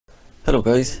Hello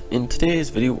guys, in today's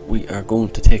video we are going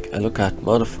to take a look at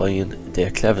modifying the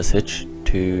clevis hitch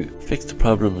to fix the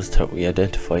problems that we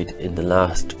identified in the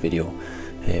last video.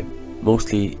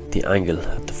 Mostly the angle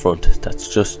at the front, that's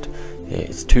just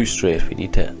it's too straight. We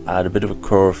need to add a bit of a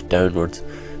curve downwards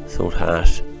so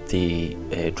that the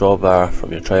drawbar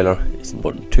from your trailer isn't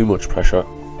putting too much pressure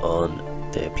on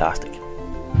the plastic.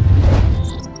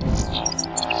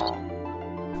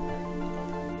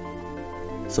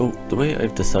 So the way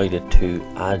I've decided to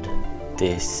add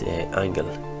this angle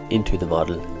into the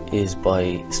model is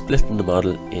by splitting the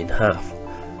model in half.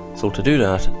 So to do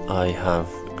that I have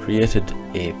created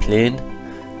a plane,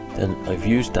 then I've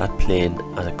used that plane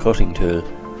as a cutting tool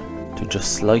to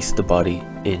just slice the body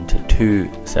into two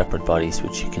separate bodies,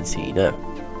 which you can see now.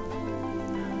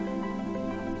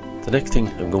 The next thing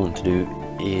I'm going to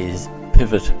do is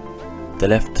pivot the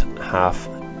left half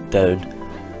down,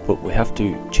 but we have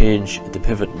to change the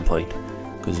pivoting point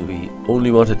because we only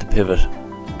wanted to pivot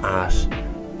at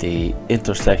the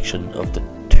intersection of the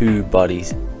two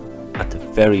bodies at the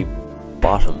very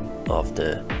bottom of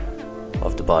the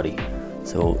body.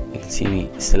 So you can see me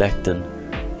selecting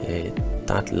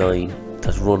that line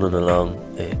that's running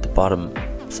along the bottom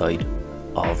side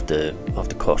of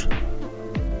the cut.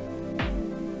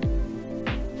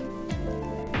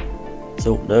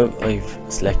 So now I've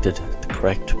selected the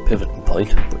correct pivoting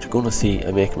point, but you're going to see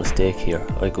I make a mistake here.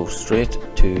 I go straight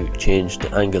to change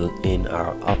the angle in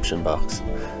our option box,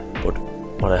 but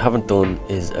what I haven't done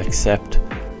is accept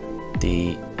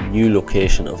the new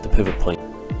location of the pivot point.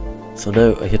 So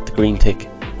now I hit the green tick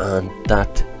and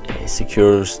that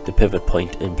secures the pivot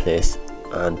point in place,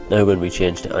 and now when we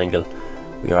change the angle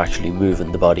we are actually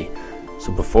moving the body.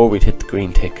 So before we'd hit the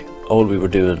green tick, all we were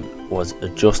doing was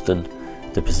adjusting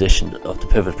the position of the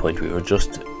pivot point. We were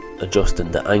just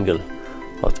adjusting the angle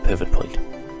of the pivot point.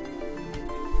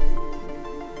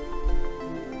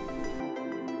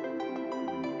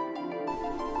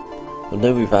 Well,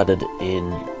 now we've added in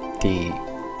the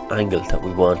angle that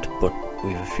we want, but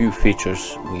we have a few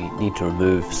features we need to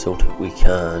remove so that we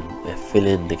can fill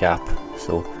in the gap.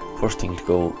 So first thing to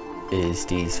go is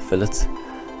these fillets,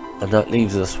 and that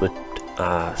leaves us with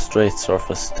a straight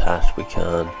surface that we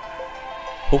can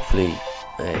hopefully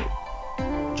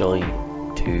join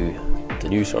to the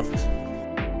new surface.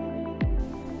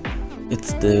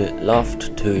 It's the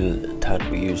loft tool that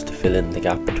we use to fill in the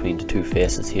gap between the two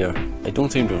faces here. I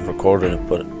don't seem to have recorded it,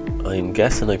 but I'm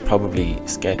guessing I probably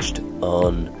sketched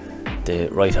on the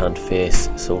right hand face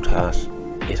so that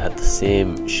it had the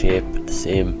same shape, the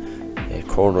same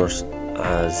corners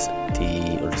as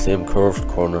the same curved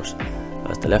corners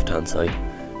as the left hand side,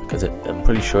 because I'm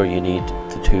pretty sure you need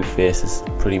the two faces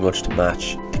pretty much to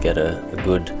match to get a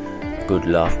good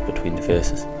loft between the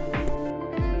faces.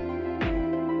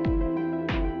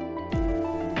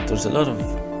 There's a lot of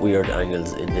weird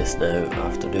angles in this now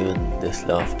after doing this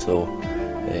loft, so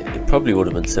it probably would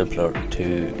have been simpler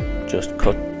to just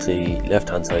cut the left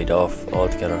hand side off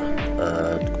altogether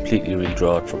and completely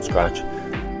redraw it from scratch.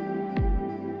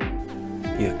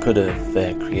 You could have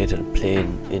created a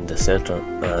plane in the center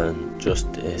and just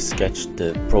sketched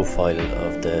the profile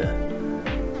of the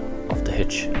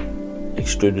hitch,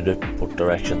 extruded it both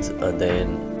directions, and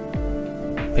then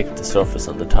picked the surface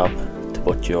on the top to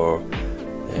put your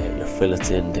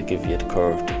fillets in to give you the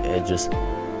curved edges,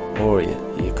 or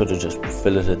you could have just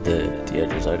filleted the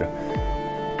edges either.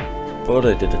 But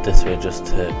I did it this way just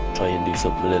to try and do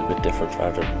something a little bit different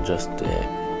rather than just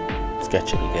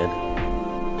sketching again.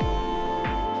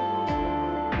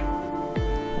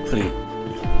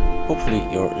 Hopefully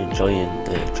you're enjoying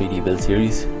the 3D build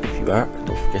series. If you are,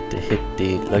 don't forget to hit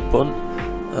the like button,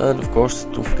 and of course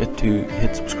don't forget to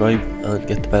hit subscribe and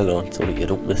get the bell on so that you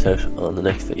don't miss out on the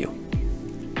next video.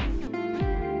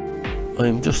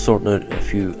 I'm just sorting out a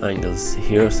few angles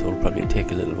here, so it'll probably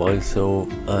take a little while, so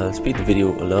I'll speed the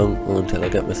video along until I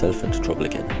get myself into trouble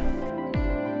again.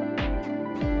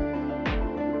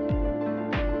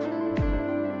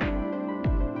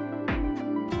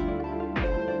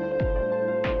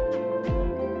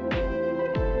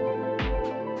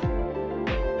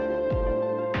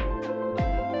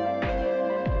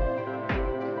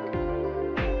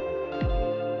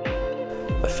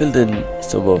 I filled in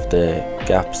some of the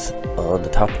gaps on the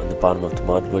top and the bottom of the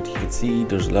model, but you can see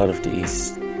there's a lot of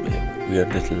these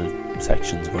weird little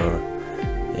sections where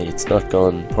it's not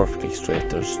gone perfectly straight.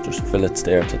 There's fillets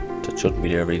there that shouldn't be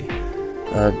there really.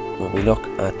 And when we look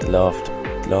at the loft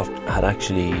had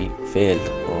actually failed,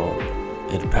 or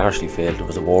it had partially failed. There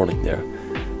was a warning there.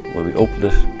 When we opened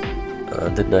it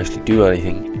and didn't actually do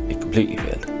anything, it completely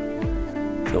failed.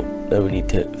 So now we need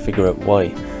to figure out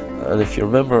why. And if you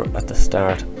remember at the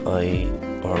start, I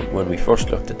or when we first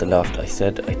looked at the loft, I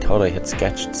said I thought I had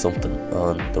sketched something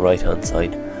on the right hand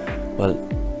side. Well,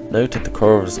 now that the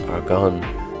curves are gone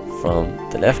from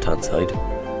the left hand side,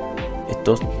 it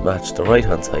doesn't match the right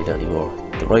hand side anymore.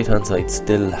 The right hand side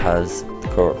still has the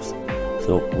curves,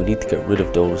 so we need to get rid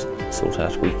of those so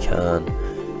that we can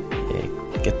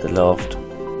get the loft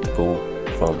to go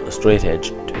from a straight edge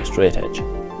to a straight edge.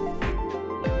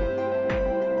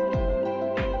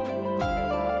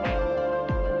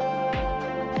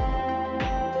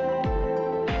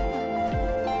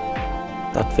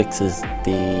 That fixes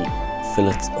the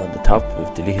fillets on the top.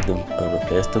 We've deleted them and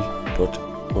replaced them, but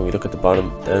when we look at the bottom,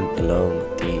 down along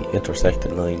the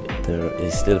intersecting line, there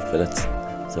is still fillets,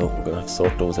 so we're going to have to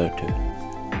sort those out too.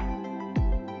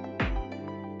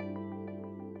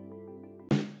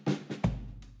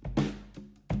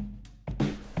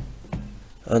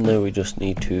 And now we just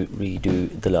need to redo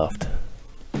the loft,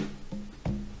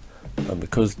 and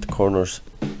because the corners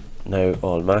now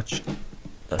all match,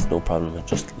 that's no problem, it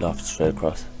just lofts straight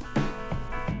across.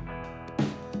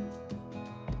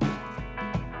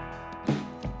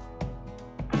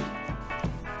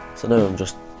 So now I'm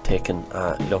just taking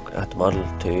a look at the model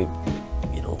to,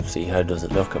 see how does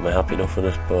it look. Am I happy enough with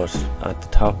it? But at the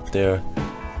top there,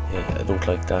 I don't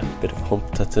like that bit of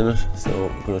hump that's in it, so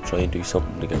I'm going to try and do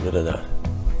something to get rid of that.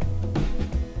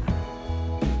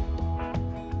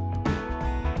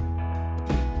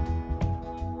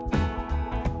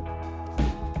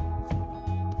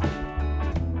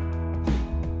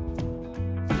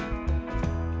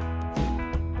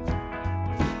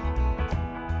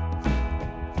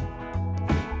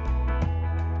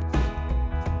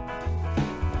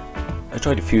 I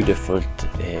tried a few different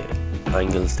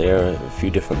angles there, a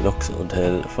few different looks,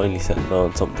 until I finally settled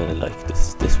on something that I like.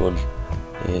 This one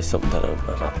is something that I'm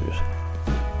happy with.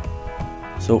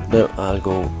 So now I'll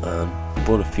go and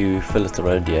put a few fillets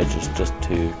around the edges just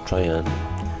to try and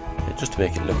just to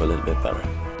make it look a little bit better.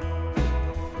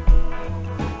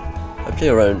 I play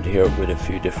around here with a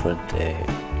few different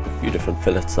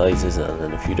fillet sizes and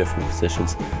in a few different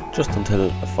positions, just until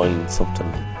I find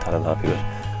something that I'm happy with.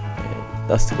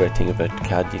 That's the great thing about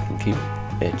CAD, you can keep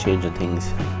changing things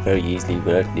very easily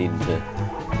without needing to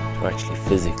actually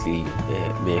physically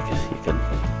make it. You can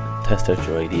test out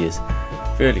your ideas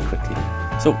fairly quickly.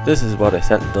 So this is what I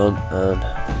settled on, and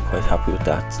I'm quite happy with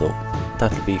that, so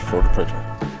that'll be for the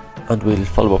printer. And we'll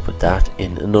follow up with that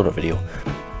in another video.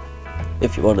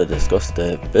 If you want to discuss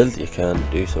the build, you can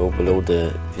do so below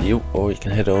the video, or you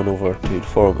can head on over to the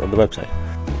forum on the website.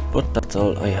 But that's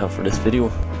all I have for this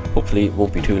video. Hopefully it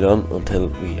won't be too long until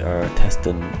we are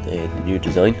testing the new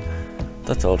design.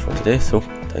 That's all for today, so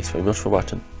thanks very much for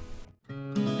watching.